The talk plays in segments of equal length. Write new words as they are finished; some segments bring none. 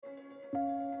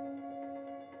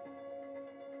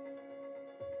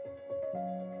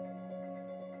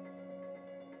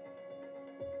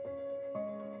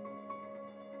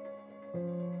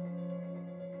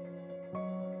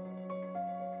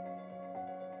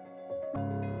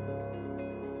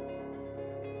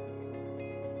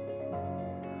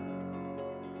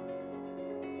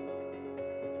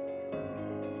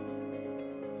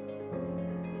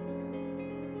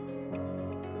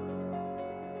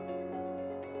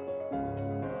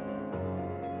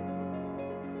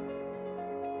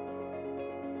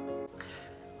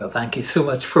Well, thank you so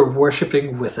much for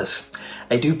worshipping with us.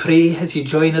 I do pray as you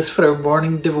join us for our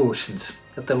morning devotions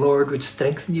that the Lord would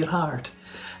strengthen your heart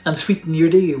and sweeten your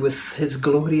day with His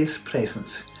glorious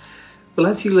presence. Well,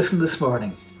 as you listen this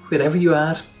morning, wherever you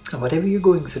are and whatever you're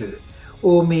going through,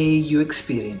 oh, may you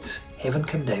experience heaven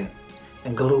come down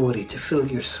and glory to fill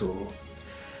your soul.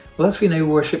 Well, as we now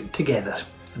worship together,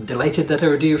 I'm delighted that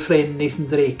our dear friend Nathan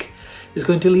Drake is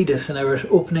going to lead us in our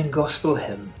opening gospel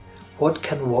hymn, What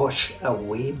Can Wash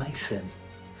Away My Sin?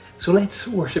 So let's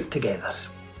worship together.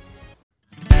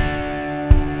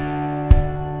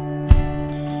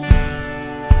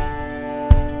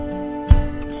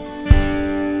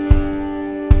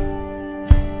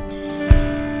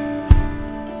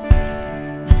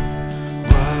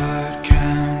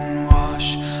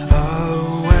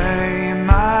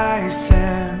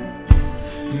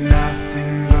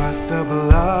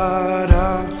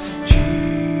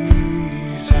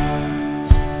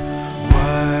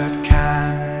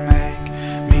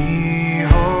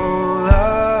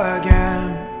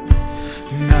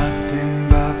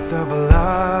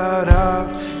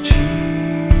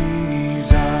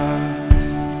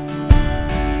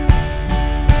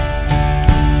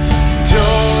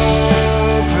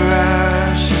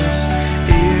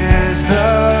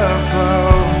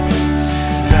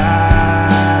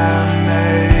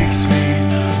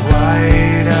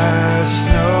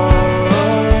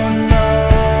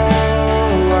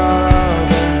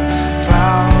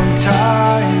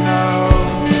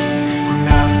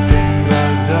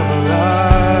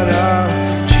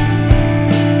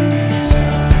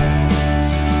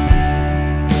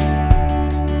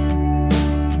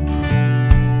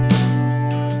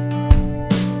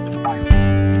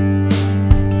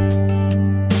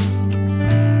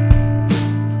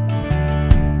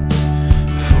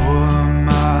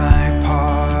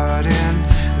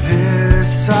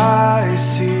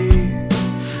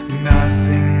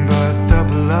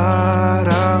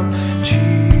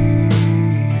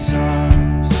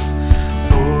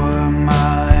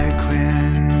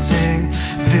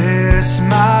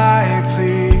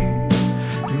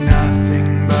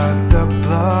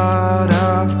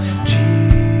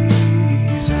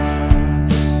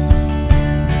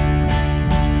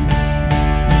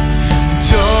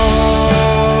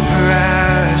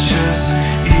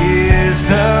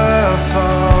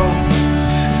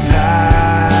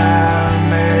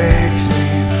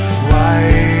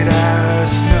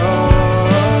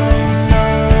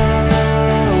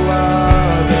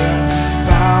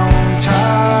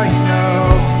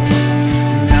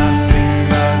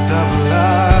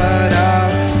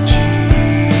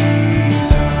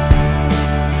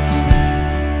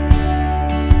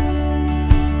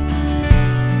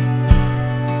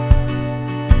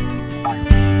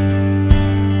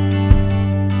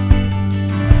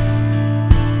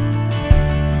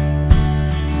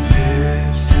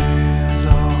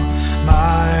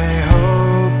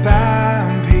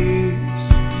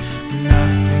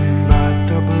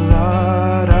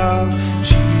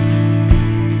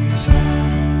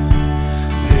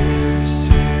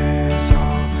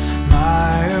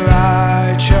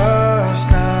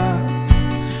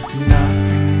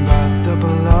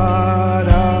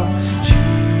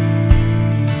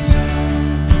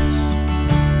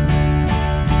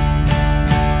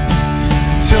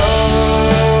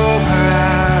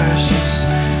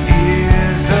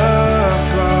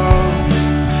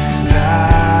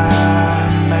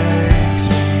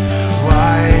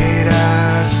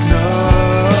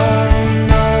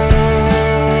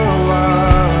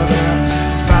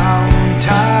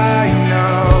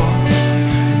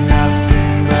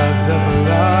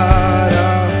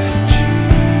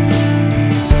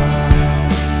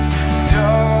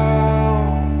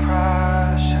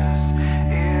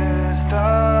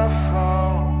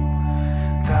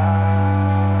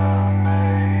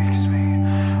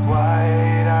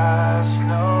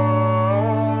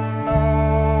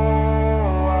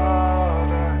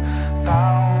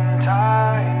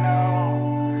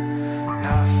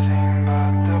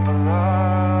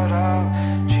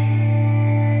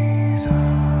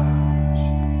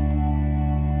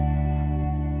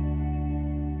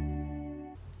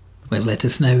 Well, let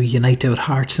us now unite our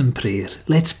hearts in prayer.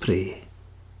 Let's pray.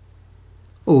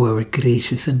 O our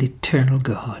gracious and eternal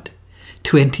God,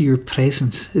 to enter your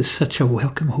presence is such a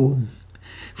welcome home,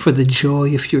 for the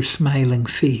joy of your smiling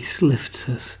face lifts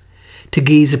us. To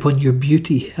gaze upon your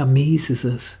beauty amazes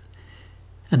us,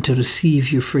 and to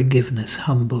receive your forgiveness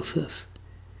humbles us.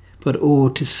 But oh,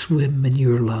 to swim in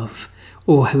your love,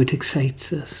 oh, how it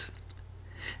excites us.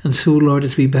 And so, Lord,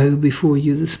 as we bow before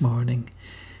you this morning,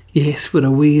 yes, we're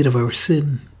aware of our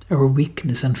sin, our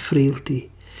weakness and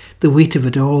frailty, The weight of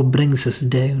it all brings us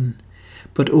down.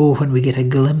 But oh, when we get a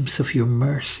glimpse of your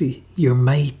mercy, your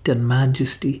might and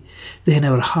majesty, then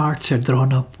our hearts are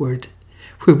drawn upward,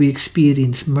 where we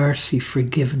experience mercy,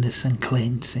 forgiveness and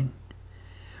cleansing.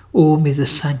 Oh, may the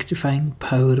sanctifying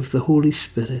power of the Holy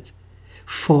Spirit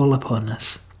fall upon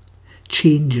us,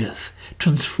 change us,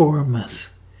 transform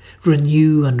us,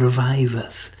 renew and revive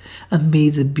us, and may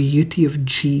the beauty of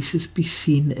Jesus be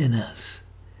seen in us.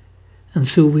 And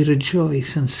so we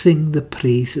rejoice and sing the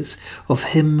praises of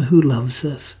him who loves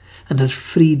us and has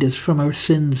freed us from our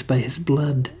sins by his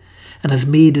blood, and has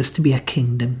made us to be a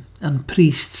kingdom and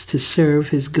priests to serve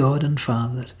his God and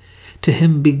Father. To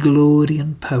him be glory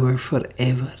and power for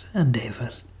ever and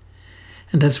ever.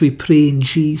 And as we pray in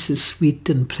Jesus' sweet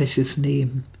and precious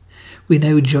name, we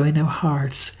now join our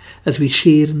hearts as we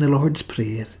share in the Lord's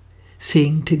Prayer,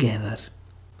 saying together,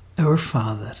 Our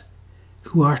Father,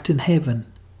 who art in heaven,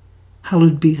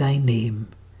 hallowed be thy name.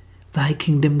 Thy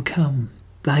kingdom come,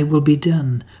 thy will be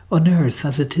done, on earth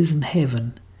as it is in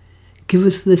heaven. Give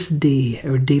us this day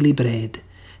our daily bread,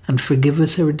 and forgive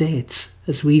us our debts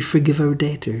as we forgive our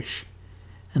debtors.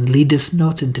 And lead us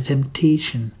not into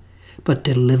temptation, but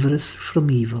deliver us from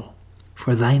evil.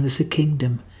 For thine is the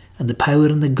kingdom, and the power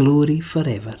and the glory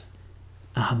forever.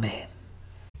 Amen.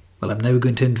 Well, I'm now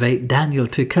going to invite Daniel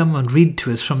to come and read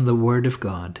to us from the Word of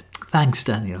God. Thanks,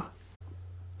 Daniel.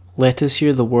 Let us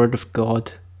hear the word of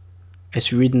God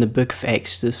as we read in the book of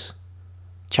Exodus,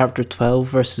 chapter 12,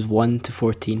 verses 1 to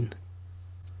 14.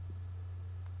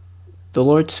 The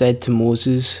Lord said to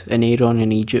Moses and Aaron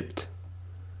in Egypt,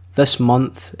 This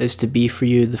month is to be for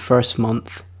you the first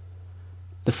month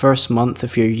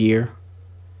of your year.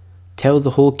 Tell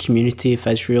the whole community of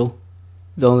Israel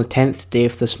that on the 10th day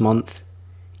of this month,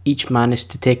 each man is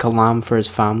to take a lamb for his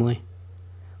family,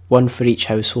 one for each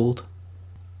household.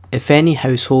 If any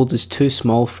household is too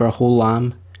small for a whole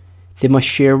lamb, they must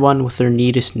share one with their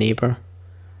nearest neighbour,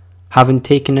 having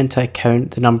taken into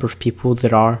account the number of people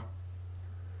there are.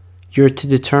 You are to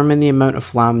determine the amount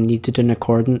of lamb needed in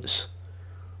accordance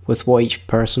with what each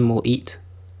person will eat.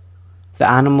 The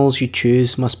animals you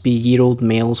choose must be year-old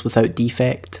males without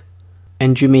defect,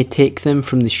 and you may take them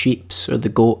from the sheep or the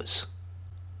goats.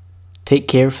 Take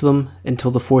care of them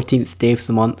until the 14th day of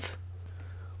the month,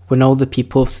 when all the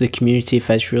people of the community of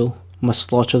Israel must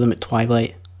slaughter them at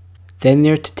twilight. Then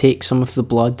they are to take some of the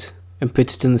blood and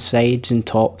put it in the sides and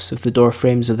tops of the door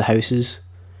frames of the houses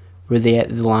where they ate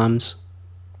the lambs.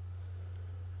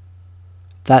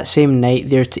 That same night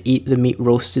they are to eat the meat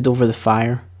roasted over the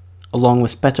fire, along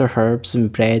with bitter herbs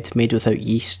and bread made without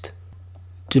yeast.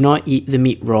 Do not eat the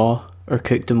meat raw or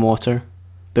cooked in water,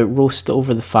 but roast it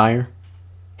over the fire,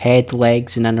 head,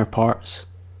 legs and inner parts.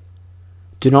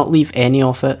 Do not leave any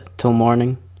of it till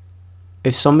morning.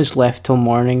 If some is left till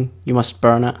morning, you must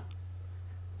burn it.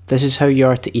 This is how you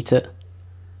are to eat it,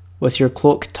 with your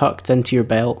cloak tucked into your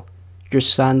belt, your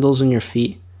sandals on your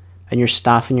feet, and your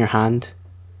staff in your hand.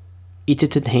 Eat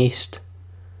it in haste.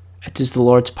 It is the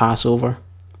Lord's Passover.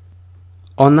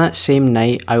 On that same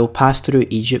night I will pass through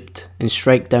Egypt and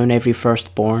strike down every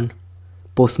firstborn,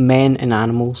 both men and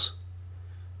animals,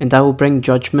 and I will bring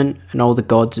judgment on all the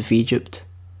gods of Egypt.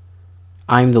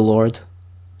 I am the Lord.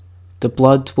 The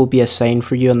blood will be a sign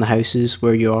for you on the houses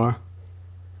where you are.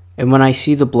 And when I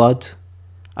see the blood,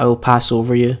 I will pass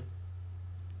over you.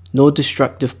 No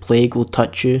destructive plague will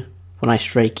touch you when I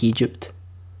strike Egypt.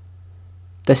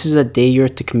 This is a day you are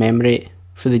to commemorate.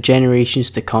 For the generations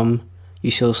to come,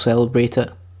 you shall celebrate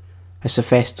it as a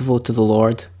festival to the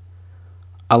Lord,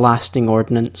 a lasting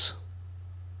ordinance.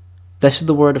 This is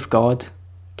the word of God.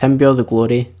 To him be all the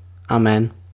glory.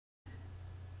 Amen.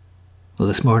 Well,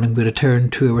 this morning we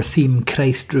return to our theme,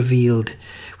 Christ Revealed,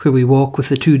 where we walk with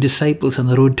the two disciples on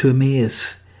the road to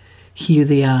Emmaus. Here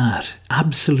they are,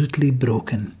 absolutely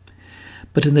broken.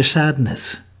 But in their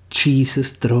sadness,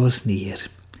 Jesus draws near.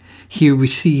 Here we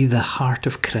see the heart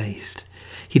of Christ.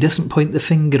 He doesn't point the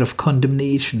finger of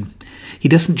condemnation. He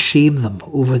doesn't shame them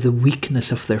over the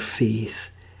weakness of their faith.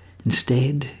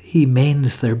 Instead, he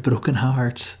mends their broken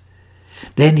hearts.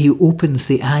 Then he opens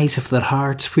the eyes of their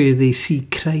hearts where they see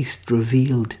Christ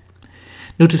revealed.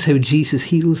 Notice how Jesus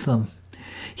heals them.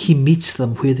 He meets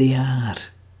them where they are.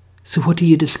 So what are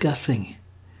you discussing?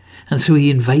 And so he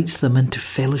invites them into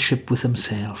fellowship with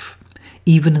himself,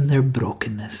 even in their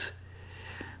brokenness.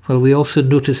 Well, we also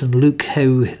notice in Luke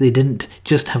how they didn't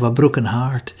just have a broken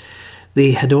heart.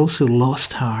 They had also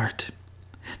lost heart.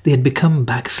 They had become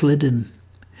backslidden.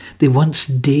 They once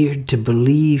dared to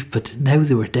believe, but now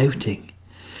they were doubting.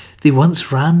 They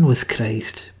once ran with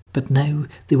Christ, but now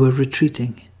they were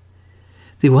retreating.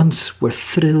 They once were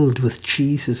thrilled with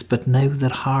Jesus, but now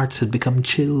their hearts had become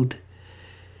chilled.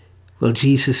 Well,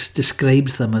 Jesus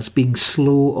describes them as being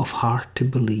slow of heart to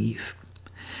believe.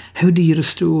 How do you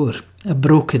restore a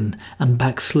broken and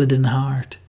backslidden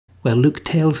heart? Well, Luke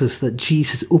tells us that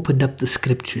Jesus opened up the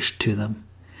scriptures to them.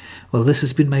 Well, this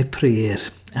has been my prayer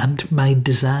and my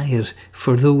desire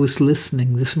for those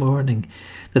listening this morning,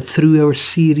 that through our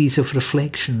series of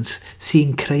reflections,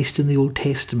 seeing Christ in the Old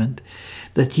Testament,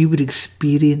 that you would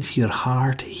experience your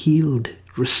heart healed,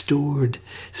 restored,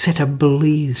 set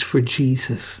ablaze for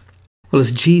Jesus. Well,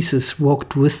 as Jesus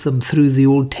walked with them through the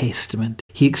Old Testament,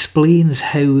 he explains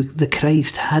how the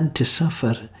Christ had to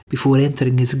suffer before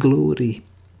entering his glory.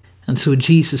 And so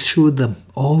Jesus showed them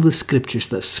all the scriptures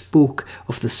that spoke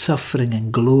of the suffering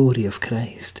and glory of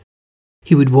Christ.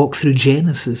 He would walk through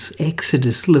Genesis,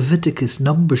 Exodus, Leviticus,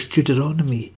 Numbers,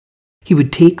 Deuteronomy. He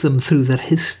would take them through their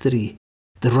history,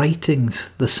 the writings,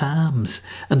 the Psalms,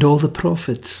 and all the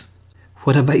prophets.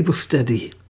 What a Bible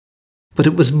study! But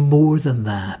it was more than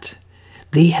that.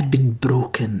 They had been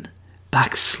broken,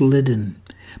 backslidden,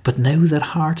 but now their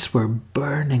hearts were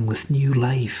burning with new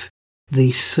life.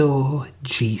 They saw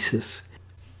Jesus.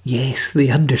 Yes, they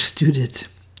understood it.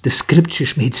 The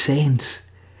scriptures made sense.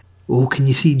 Oh, can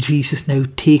you see Jesus now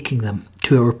taking them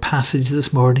to our passage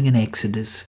this morning in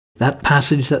Exodus? That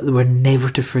passage that they were never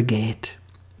to forget.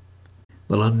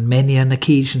 Well, on many an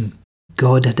occasion,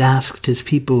 God had asked his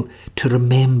people to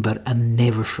remember and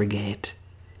never forget.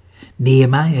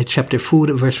 Nehemiah chapter 4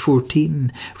 at verse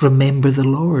 14, remember the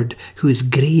Lord who is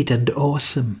great and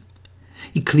awesome.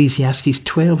 Ecclesiastes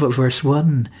 12 at verse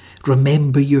 1,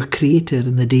 remember your Creator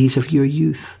in the days of your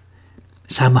youth.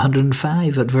 Psalm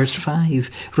 105 at verse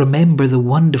 5, remember the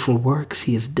wonderful works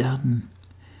he has done.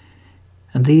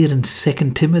 And there in 2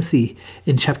 Timothy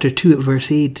in chapter 2 at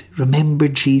verse 8, remember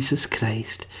Jesus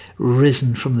Christ,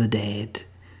 risen from the dead.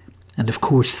 And of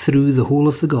course through the whole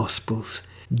of the Gospels,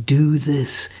 do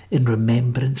this in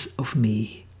remembrance of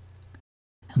me.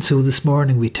 And so this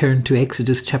morning we turn to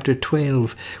Exodus chapter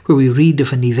 12, where we read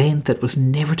of an event that was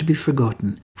never to be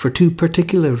forgotten for two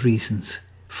particular reasons.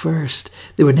 First,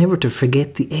 they were never to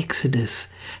forget the Exodus,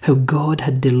 how God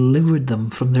had delivered them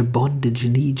from their bondage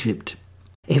in Egypt.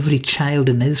 Every child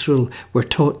in Israel were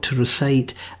taught to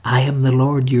recite, I am the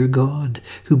Lord your God,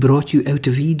 who brought you out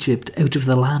of Egypt, out of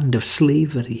the land of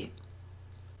slavery.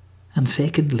 And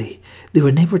secondly, they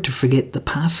were never to forget the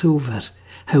Passover,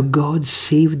 how God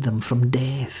saved them from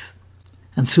death.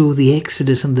 And so the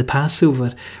Exodus and the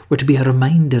Passover were to be a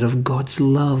reminder of God's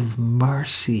love,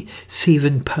 mercy,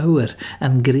 saving power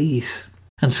and grace.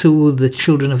 And so the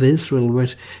children of Israel were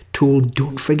told,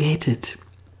 don't forget it.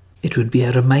 It would be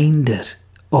a reminder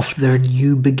of their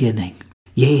new beginning.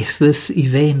 Yes, this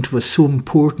event was so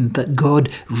important that God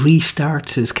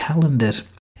restarts his calendar.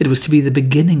 It was to be the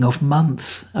beginning of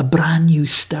months, a brand new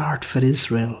start for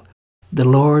Israel. The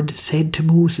Lord said to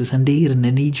Moses and Aaron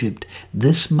in Egypt,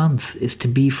 this month is to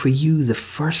be for you the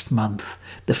first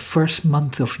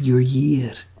month of your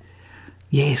year.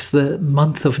 Yes, the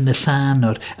month of Nisan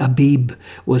or Abib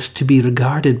was to be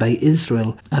regarded by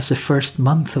Israel as the first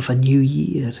month of a new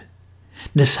year.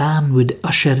 Nisan would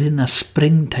usher in a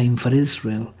springtime for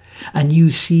Israel, a new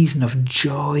season of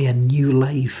joy and new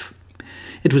life.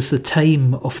 It was the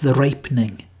time of the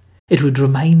ripening. It would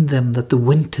remind them that the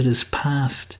winter is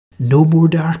past. No more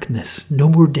darkness, no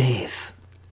more death.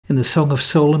 In the Song of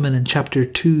Solomon in chapter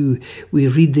 2, we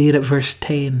read there at verse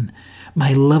 10,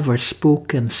 my lover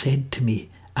spoke and said to me,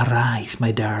 arise,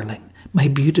 my darling, my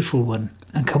beautiful one,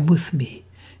 and come with me.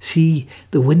 See,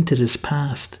 the winter is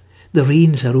past. The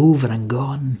rains are over and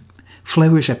gone.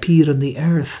 Flowers appear on the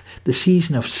earth. The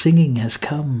season of singing has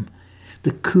come.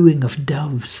 The cooing of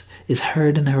doves is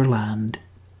heard in our land.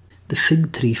 The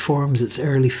fig tree forms its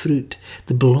early fruit.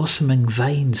 The blossoming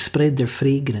vines spread their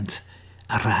fragrance.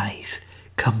 Arise,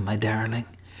 come, my darling,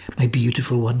 my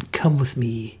beautiful one, come with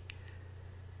me.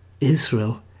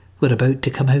 Israel were about to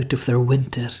come out of their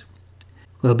winter.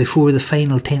 Well, before the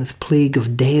final 10th plague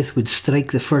of death would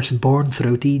strike the firstborn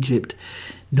throughout Egypt,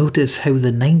 notice how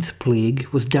the 9th plague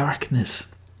was darkness.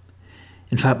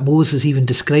 In fact, Moses even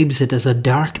describes it as a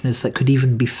darkness that could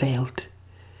even be felt.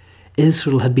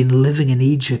 Israel had been living in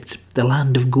Egypt, the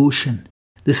land of Goshen.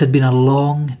 This had been a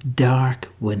long, dark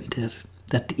winter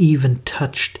that even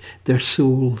touched their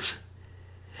souls.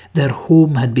 Their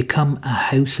home had become a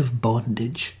house of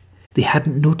bondage. They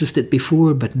hadn't noticed it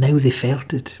before, but now they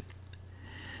felt it.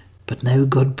 But now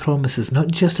God promises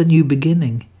not just a new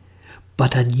beginning,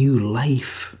 but a new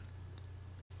life.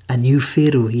 A new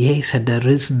Pharaoh, yes, had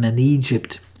arisen in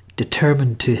Egypt,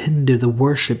 determined to hinder the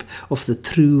worship of the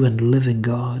true and living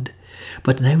God.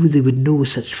 But now they would know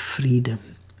such freedom.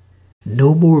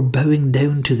 No more bowing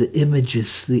down to the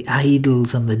images, the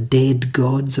idols and the dead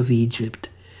gods of Egypt.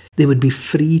 They would be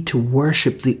free to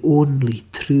worship the only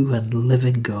true and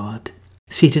living God.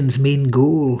 Satan's main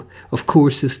goal, of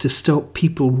course, is to stop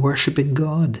people worshipping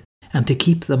God and to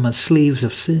keep them as slaves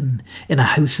of sin in a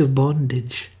house of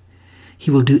bondage. He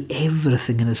will do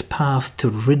everything in his path to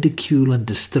ridicule and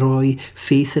destroy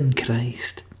faith in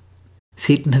Christ.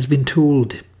 Satan has been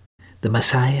told, the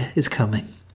Messiah is coming.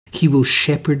 He will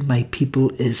shepherd my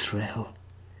people Israel.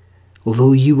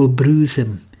 Although you will bruise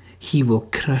him, he will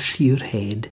crush your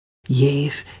head.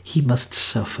 Yes, he must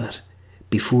suffer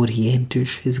before he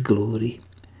enters his glory.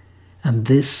 And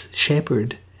this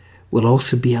shepherd will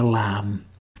also be a lamb,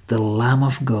 the Lamb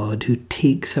of God who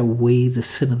takes away the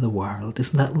sin of the world.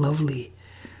 Isn't that lovely?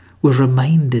 We're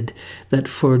reminded that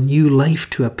for new life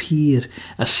to appear,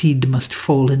 a seed must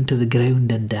fall into the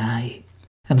ground and die.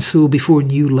 And so before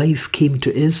new life came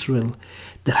to Israel,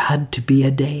 there had to be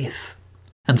a death.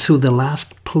 And so the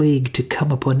last plague to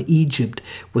come upon Egypt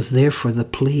was therefore the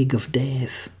plague of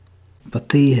death. But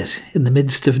there, in the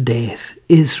midst of death,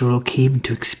 Israel came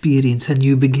to experience a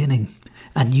new beginning,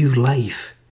 a new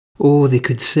life. Oh, they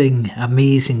could sing,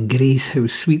 Amazing Grace, how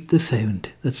sweet the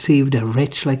sound that saved a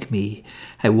wretch like me.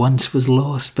 I once was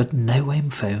lost, but now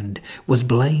I'm found, was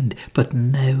blind, but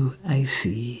now I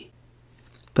see.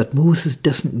 But Moses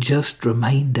doesn't just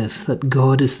remind us that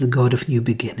God is the God of new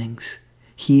beginnings.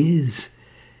 He is.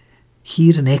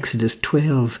 Here in Exodus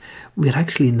 12, we're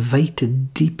actually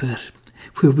invited deeper,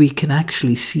 where we can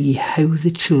actually see how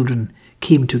the children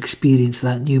came to experience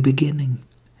that new beginning,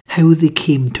 how they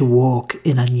came to walk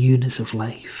in a newness of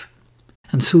life.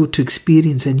 And so to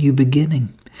experience a new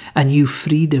beginning, a new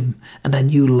freedom and a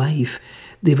new life,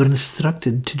 they were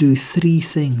instructed to do 3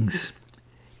 things.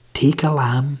 Take a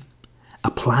lamb,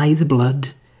 apply the blood,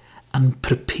 and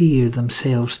prepare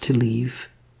themselves to leave.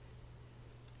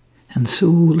 And so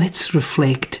let's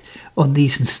reflect on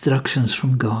these instructions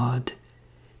from God.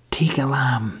 Take a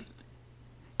lamb.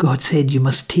 God said you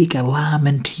must take a lamb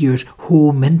into your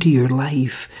home, into your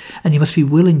life, and you must be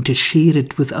willing to share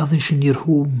it with others in your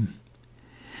home.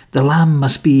 The lamb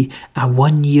must be a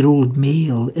 1-year-old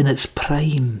male in its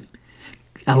prime,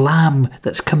 a lamb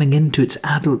that's coming into its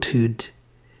adulthood,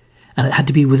 and it had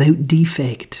to be without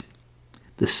defect,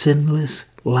 the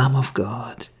sinless Lamb of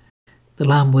God. The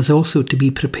lamb was also to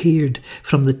be prepared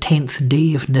from the 10th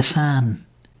day of Nisan,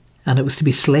 and it was to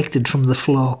be selected from the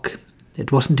flock.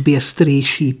 It wasn't to be a stray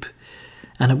sheep,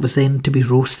 and it was then to be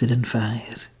roasted in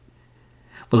fire.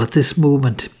 Well, at this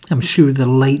moment, I'm sure the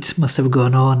lights must have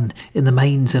gone on in the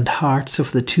minds and hearts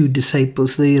of the 2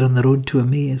 disciples there on the road to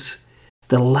Emmaus.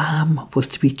 The lamb was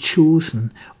to be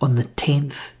chosen on the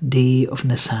 10th day of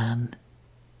Nisan.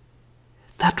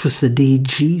 That was the day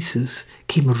Jesus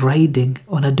came riding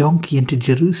on a donkey into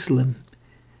Jerusalem.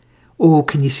 Oh,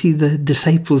 can you see the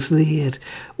disciples there?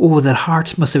 Oh, their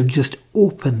hearts must have just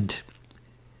opened.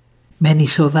 Many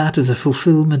saw that as a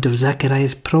fulfillment of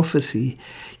Zechariah's prophecy.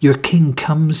 Your king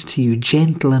comes to you,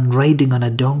 gentle and riding on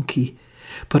a donkey.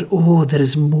 But oh, there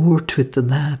is more to it than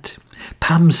that.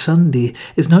 Palm Sunday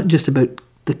is not just about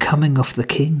the coming of the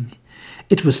king.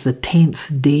 It was the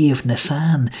 10th day of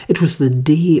Nisan. It was the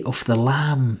day of the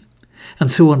Lamb. And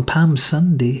so on Palm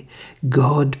Sunday,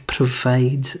 God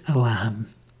provides a lamb.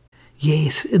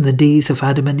 Yes, in the days of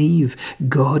Adam and Eve,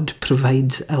 God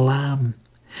provides a lamb.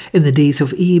 In the days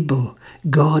of Abel,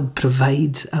 God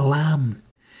provides a lamb.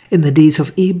 In the days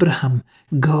of Abraham,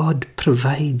 God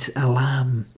provides a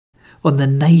lamb. On the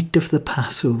night of the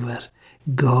Passover,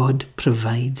 God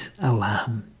provides a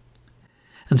lamb.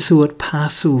 And so at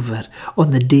Passover,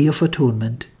 on the Day of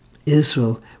Atonement,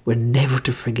 Israel were never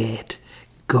to forget,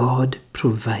 God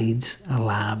provides a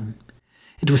lamb.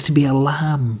 It was to be a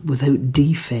lamb without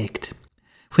defect.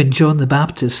 When John the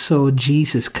Baptist saw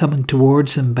Jesus coming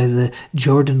towards him by the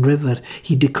Jordan River,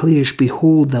 he declares,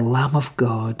 Behold the Lamb of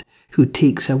God, who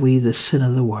takes away the sin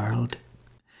of the world.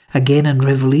 Again in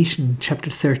Revelation chapter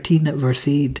 13 at verse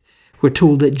 8, we're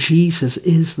told that Jesus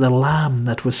is the Lamb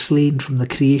that was slain from the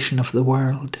creation of the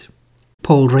world.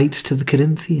 Paul writes to the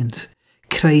Corinthians,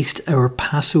 Christ, our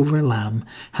Passover Lamb,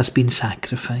 has been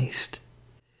sacrificed.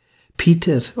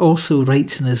 Peter also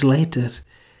writes in his letter,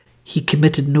 He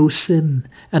committed no sin,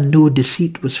 and no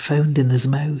deceit was found in his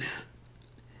mouth.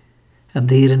 And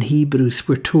there in Hebrews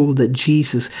we're told that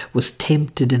Jesus was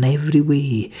tempted in every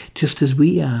way, just as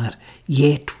we are,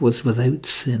 yet was without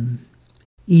sin.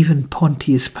 Even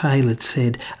Pontius Pilate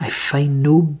said, I find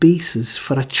no basis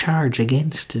for a charge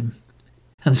against him.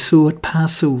 And so at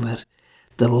Passover,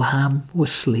 the Lamb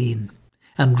was slain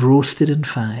and roasted in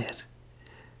fire.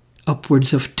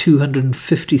 Upwards of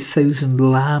 250,000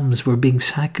 lambs were being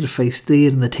sacrificed there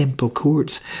in the temple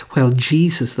courts, while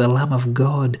Jesus, the Lamb of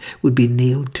God, would be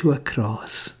nailed to a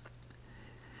cross.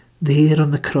 There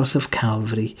on the cross of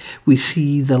Calvary, we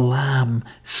see the Lamb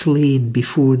slain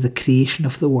before the creation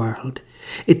of the world.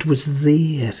 It was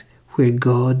there where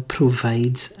God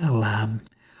provides a lamb.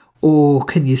 Oh,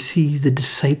 can you see the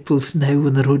disciples now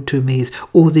on the road to Emmaus?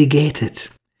 Oh, they get it.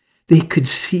 They could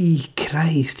see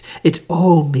Christ. It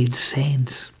all made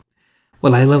sense.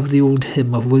 Well, I love the old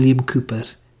hymn of William Cowper.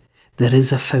 There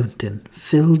is a fountain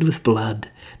filled with blood,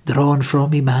 drawn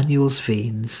from Emmanuel's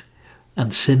veins,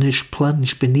 and sinners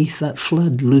plunge beneath that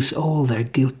flood, lose all their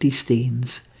guilty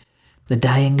stains. The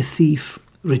dying thief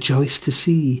rejoiced to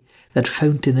see that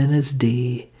fountain in his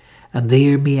day, and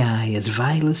there may I, as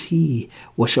vile as he,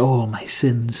 wash all my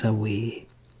sins away.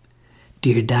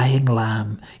 Dear dying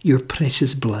Lamb, your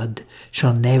precious blood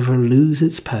shall never lose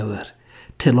its power,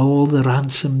 till all the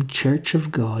ransomed church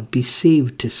of God be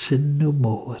saved to sin no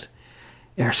more.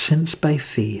 Ere since by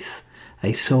faith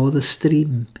I saw the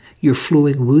stream your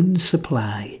flowing wounds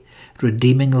supply,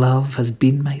 redeeming love has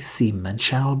been my theme, and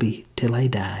shall be till I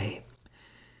die.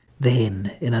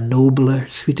 Then, in a nobler,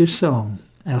 sweeter song,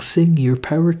 I'll sing your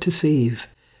power to save,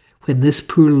 when this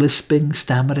poor lisping,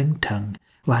 stammering tongue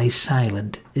lies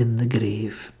silent in the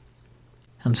grave.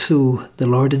 And so the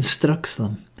Lord instructs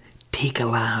them, take a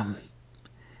lamb.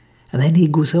 And then he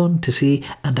goes on to say,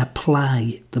 and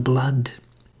apply the blood.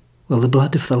 Well, the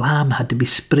blood of the lamb had to be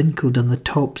sprinkled on the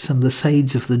tops and the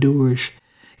sides of the doors.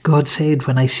 God said,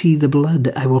 when I see the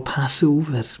blood, I will pass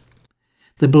over.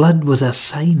 The blood was a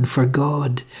sign for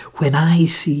God, when I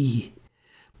see.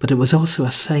 But it was also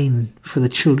a sign for the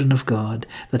children of God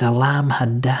that a lamb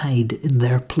had died in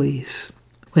their place.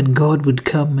 When God would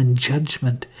come in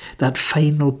judgment, that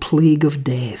final plague of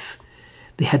death,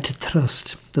 they had to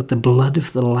trust that the blood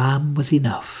of the lamb was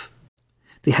enough.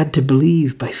 They had to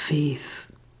believe by faith.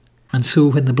 And so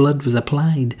when the blood was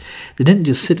applied, they didn't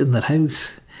just sit in their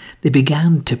house. They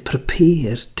began to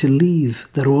prepare to leave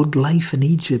their old life in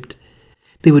Egypt.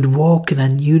 They would walk in a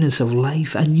newness of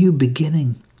life, a new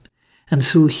beginning. And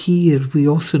so here we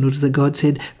also notice that God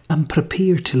said, I'm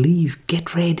prepared to leave,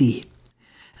 get ready.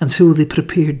 And so they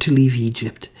prepared to leave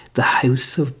Egypt, the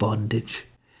house of bondage.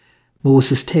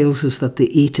 Moses tells us that they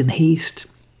ate in haste,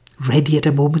 ready at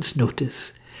a moment's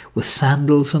notice, with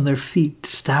sandals on their feet,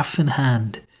 staff in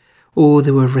hand. Oh,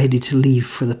 they were ready to leave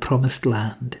for the promised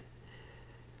land.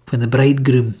 When the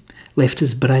bridegroom left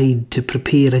his bride to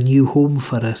prepare a new home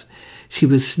for her, she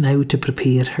was now to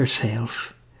prepare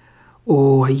herself.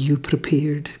 Oh, are you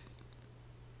prepared?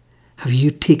 Have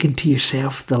you taken to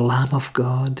yourself the Lamb of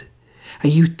God? Are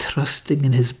you trusting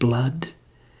in his blood?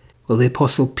 Well, the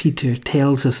Apostle Peter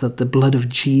tells us that the blood of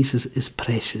Jesus is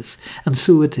precious, and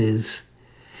so it is.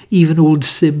 Even old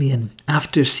Simeon,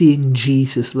 after seeing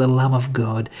Jesus, the Lamb of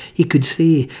God, he could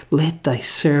say, let thy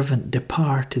servant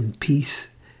depart in peace.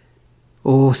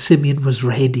 Oh, Simeon was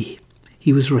ready.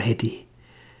 He was ready.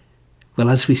 Well,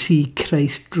 as we see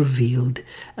Christ revealed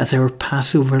as our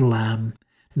Passover Lamb,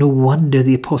 no wonder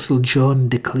the Apostle John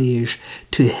declares,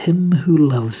 to him who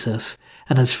loves us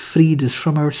and has freed us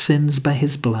from our sins by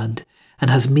his blood, and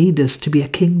has made us to be a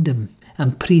kingdom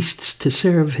and priests to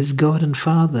serve his God and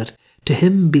Father, to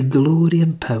him be glory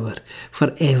and power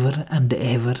for ever and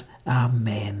ever.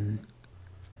 Amen.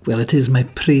 Well, it is my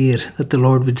prayer that the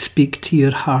Lord would speak to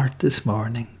your heart this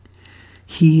morning.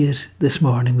 Here this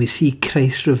morning we see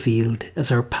Christ revealed as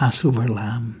our Passover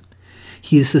Lamb.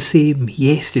 He is the same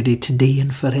yesterday, today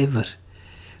and forever.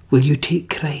 Will you take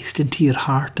Christ into your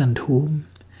heart and home?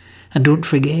 And don't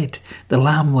forget, the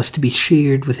Lamb was to be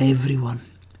shared with everyone.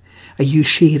 Are you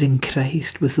sharing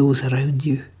Christ with those around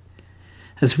you?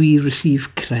 As we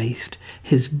receive Christ,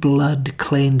 his blood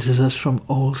cleanses us from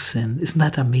all sin. Isn't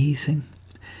that amazing?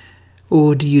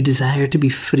 Oh, do you desire to be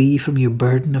free from your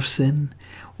burden of sin?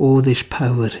 Oh, there's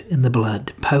power in the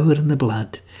blood, power in the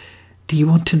blood. Do you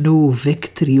want to know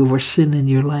victory over sin in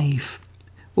your life?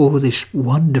 Oh, there's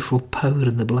wonderful power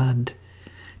in the blood.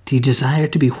 Do you desire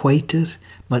to be whiter,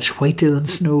 much whiter than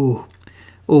snow?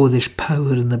 Oh, there's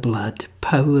power in the blood,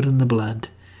 power in the blood.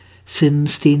 Sin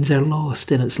stains are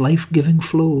lost in its life-giving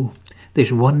flow.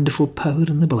 There's wonderful power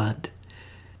in the blood.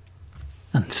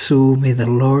 And so may the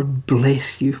Lord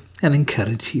bless you and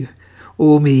encourage you.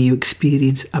 Oh, may you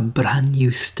experience a brand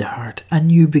new start, a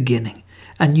new beginning,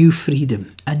 a new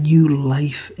freedom, a new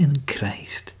life in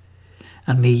Christ.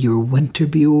 And may your winter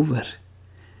be over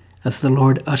as the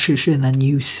Lord ushers in a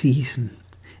new season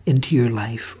into your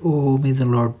life. Oh, may the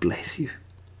Lord bless you.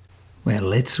 Well,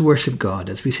 let's worship God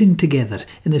as we sing together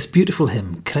in this beautiful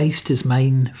hymn, Christ is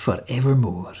mine for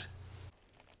evermore.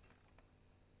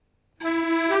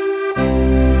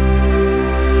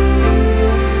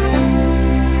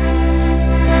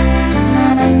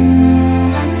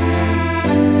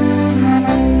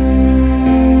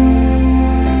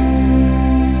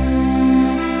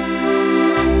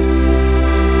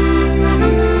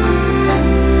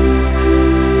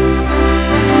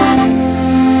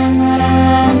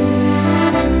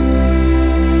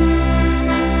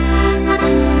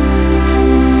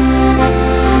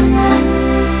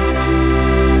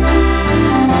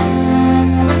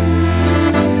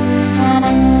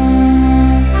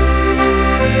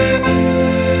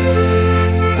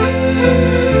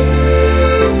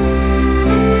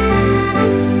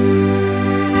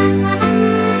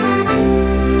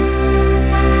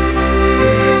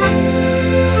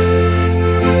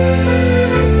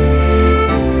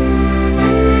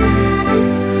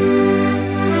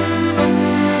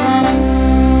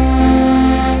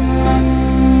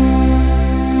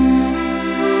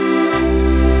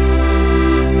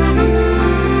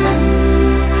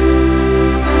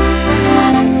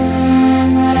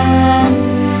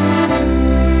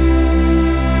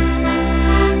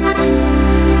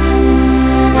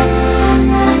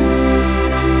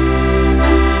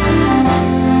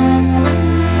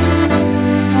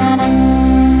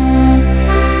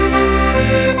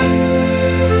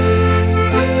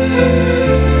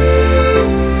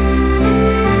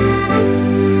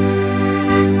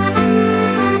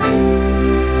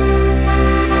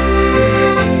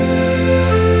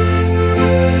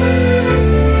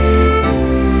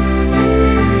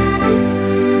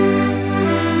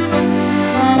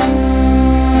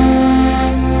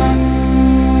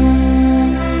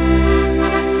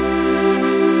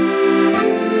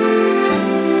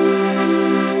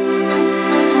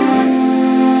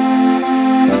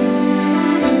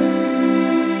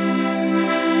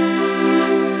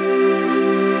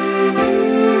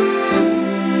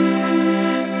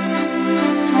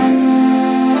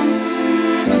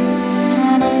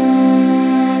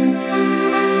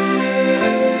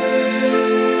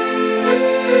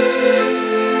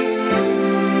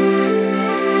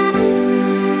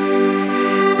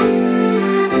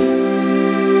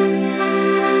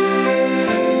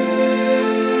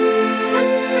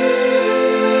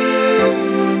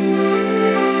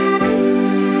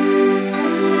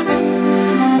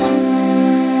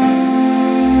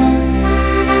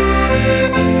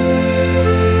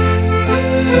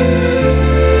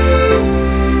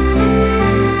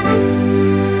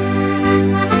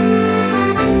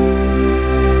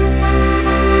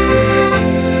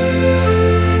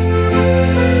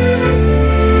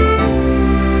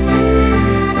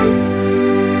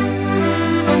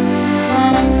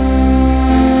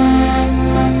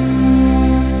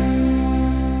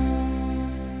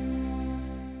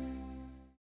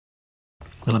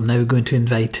 now going to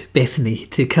invite Bethany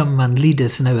to come and lead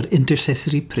us in our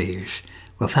intercessory prayers.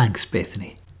 Well, thanks,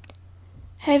 Bethany.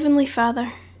 Heavenly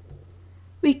Father,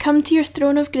 we come to your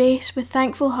throne of grace with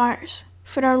thankful hearts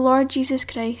for our Lord Jesus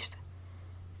Christ.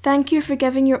 Thank you for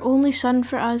giving your only Son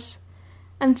for us,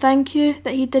 and thank you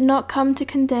that he did not come to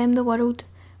condemn the world,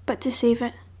 but to save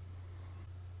it.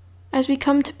 As we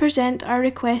come to present our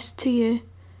request to you,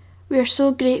 we are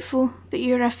so grateful that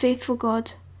you are a faithful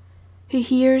God, who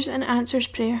hears and answers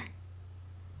prayer.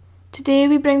 Today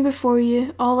we bring before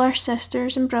you all our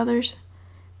sisters and brothers,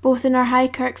 both in our High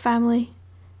Kirk family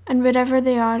and wherever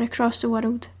they are across the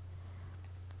world.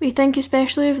 We think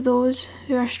especially of those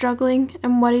who are struggling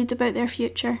and worried about their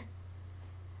future.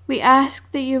 We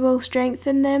ask that you will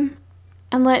strengthen them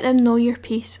and let them know your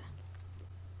peace.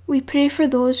 We pray for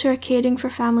those who are caring for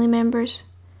family members,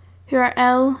 who are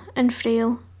ill and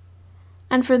frail,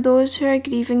 and for those who are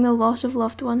grieving the loss of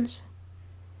loved ones.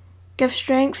 Give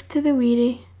strength to the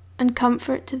weary and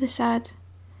comfort to the sad.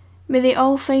 May they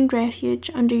all find refuge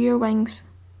under your wings.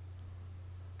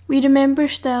 We remember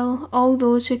still all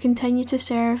those who continue to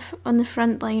serve on the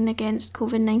front line against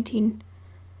COVID-19,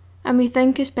 and we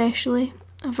think especially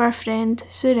of our friend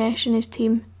Suresh and his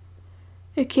team,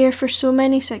 who care for so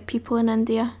many sick people in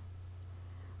India.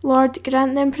 Lord,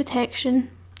 grant them protection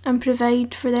and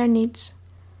provide for their needs.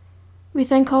 We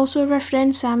think also of our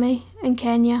friend Sammy in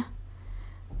Kenya.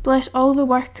 Bless all the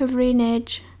work of Rain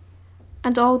Edge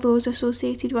and all those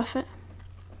associated with it.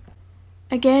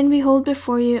 Again we hold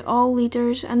before you all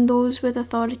leaders and those with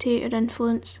authority or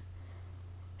influence.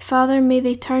 Father, may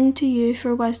they turn to you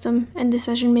for wisdom in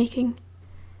decision making,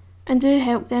 and do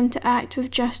help them to act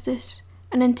with justice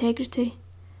and integrity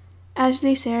as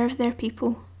they serve their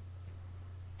people.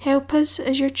 Help us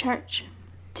as your church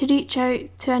to reach out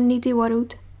to a needy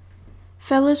world.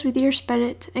 Fill us with your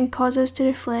Spirit and cause us to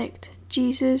reflect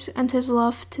Jesus and his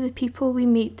love to the people we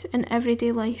meet in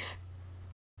everyday life.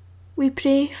 We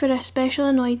pray for a special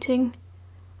anointing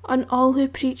on all who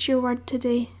preach your word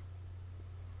today.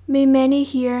 May many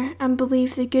hear and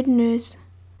believe the good news.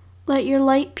 Let your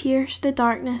light pierce the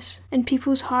darkness in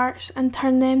people's hearts and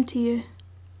turn them to you.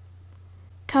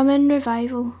 Come in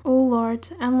revival, O Lord,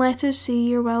 and let us see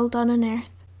your will done on earth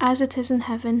as it is in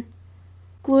heaven.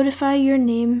 Glorify your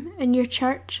name in your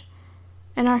church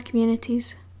and our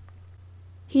communities.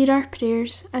 Hear our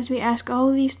prayers as we ask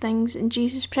all these things in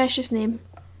Jesus' precious name.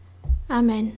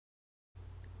 Amen.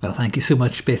 Well, thank you so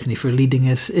much, Bethany, for leading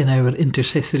us in our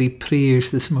intercessory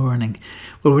prayers this morning.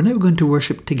 Well, we're now going to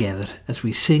worship together as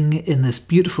we sing in this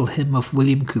beautiful hymn of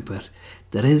William Cowper,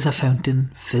 There is a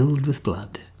Fountain Filled with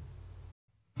Blood.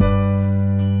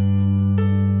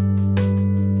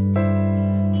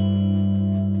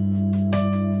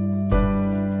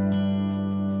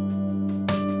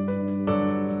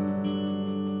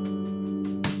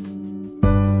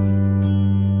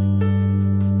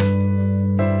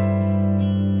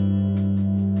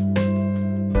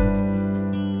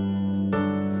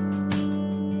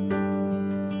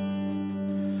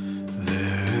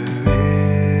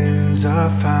 A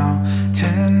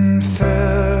fountain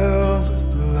filled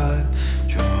with blood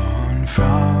drawn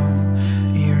from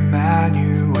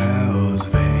Emmanuel's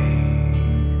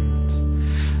veins,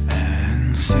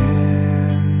 and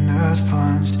sinners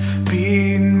plunged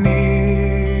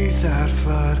beneath that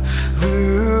flood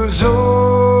lose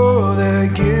all their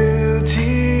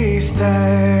guilty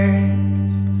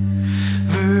stains,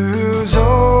 lose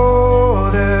all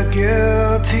their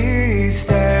guilty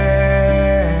stains.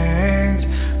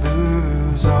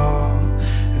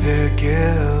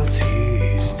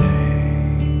 Guilty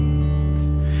stains,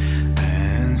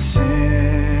 and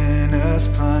sinners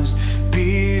plunged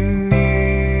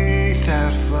beneath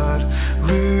that flood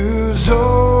lose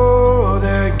all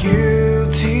their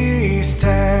guilty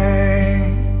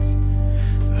stains.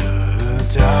 The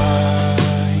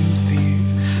dying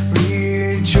thief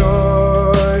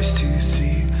rejoiced to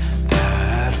see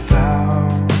that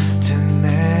fountain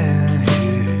in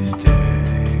his day.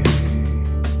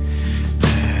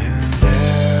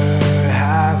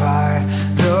 Have I,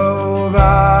 though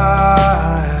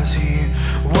as he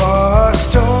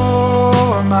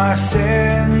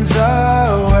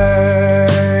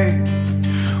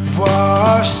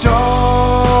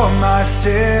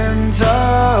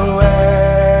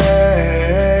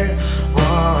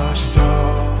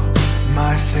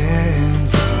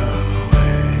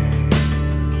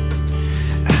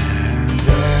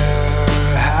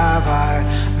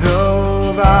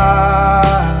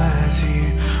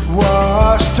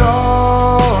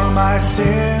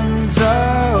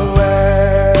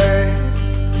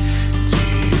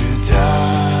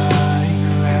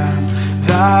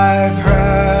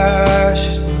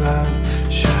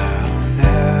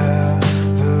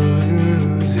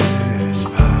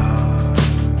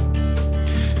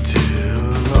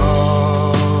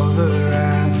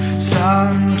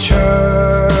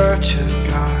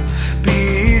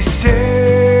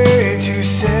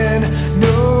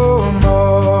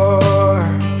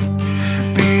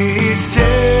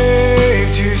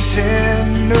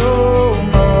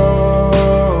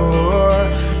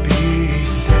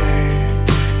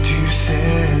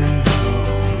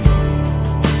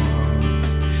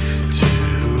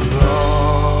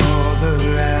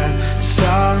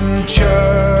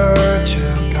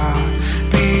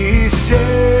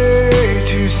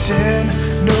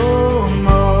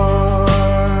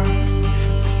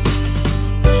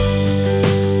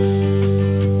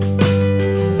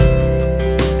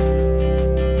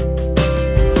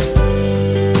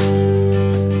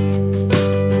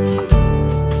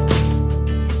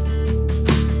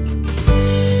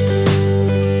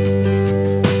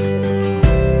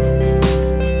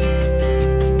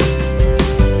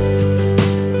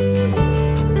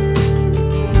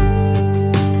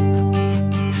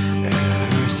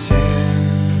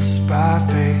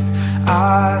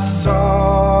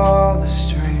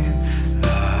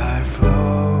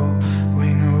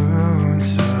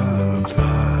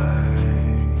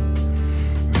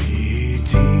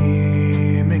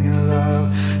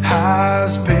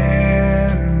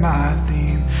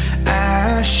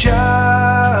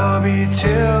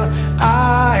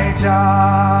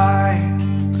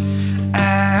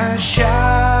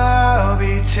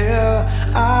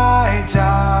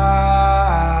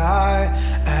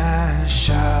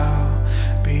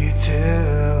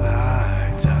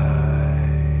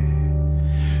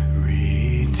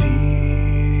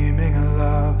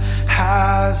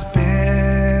has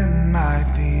been my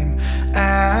theme,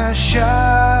 and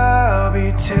shall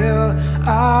be till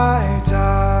I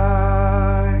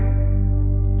die.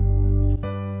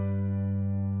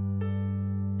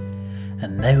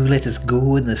 And now let us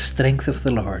go in the strength of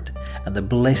the Lord, and the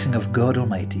blessing of God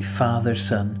Almighty, Father,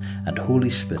 Son, and Holy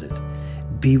Spirit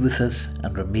be with us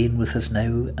and remain with us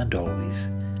now and always.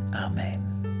 Amen.